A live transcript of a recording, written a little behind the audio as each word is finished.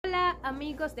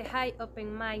amigos de Hive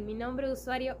Open Mic, mi nombre de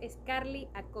usuario es Carly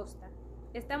Acosta.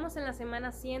 Estamos en la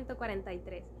semana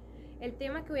 143. El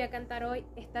tema que voy a cantar hoy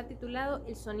está titulado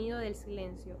El sonido del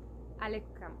silencio,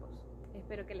 Alex Campos.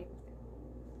 Espero que les guste.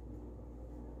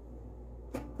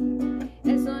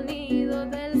 El sonido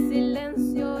del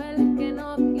silencio, el que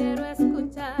no quiero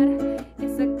escuchar,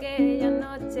 es aquella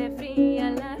noche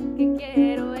fría la que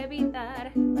quiero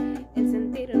evitar. El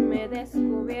sentirme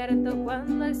descubierto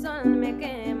cuando el sol me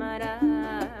quema.